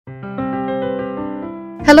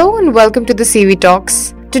Hello and welcome to the CV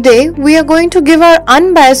Talks. Today, we are going to give our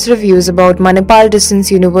unbiased reviews about Manipal Distance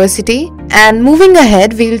University, and moving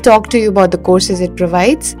ahead, we'll talk to you about the courses it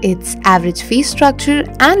provides, its average fee structure,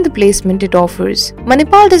 and the placement it offers.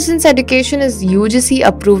 Manipal Distance Education is UGC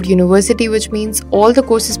approved university, which means all the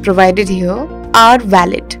courses provided here are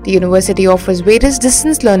valid. The university offers various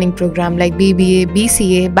distance learning programs like BBA,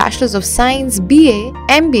 BCA, Bachelors of Science, BA,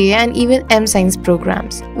 MBA, and even M.sc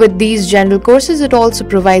programs. With these general courses, it also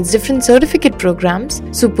provides different certificate programs,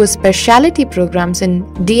 super speciality programs in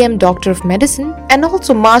DM Doctor of Medicine, and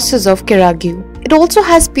also Masters of Chirurgiae. It also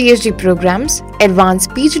has PhD programs,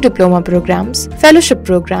 advanced PG diploma programs, fellowship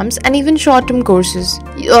programs, and even short-term courses.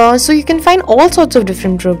 So you can find all sorts of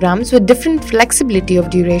different programs with different flexibility of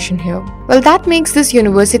duration here. Well, that makes this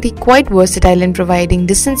university quite versatile in providing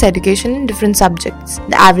distance education in different subjects.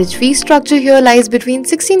 The average fee structure here lies between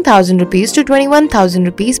 16,000 rupees to 21,000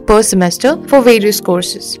 rupees per semester for various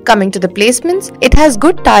courses. Coming to the placements, it has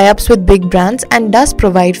good tie-ups with big brands and does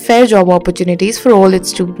provide fair job opportunities for all its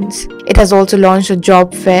students. It has also launched a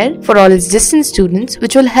job fair for all its distance students,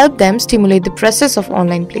 which will help them stimulate the process of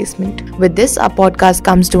online placement. With this, our podcast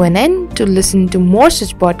comes to an end. To listen to more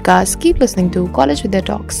such podcasts, keep listening to College Vidya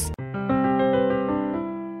Talks.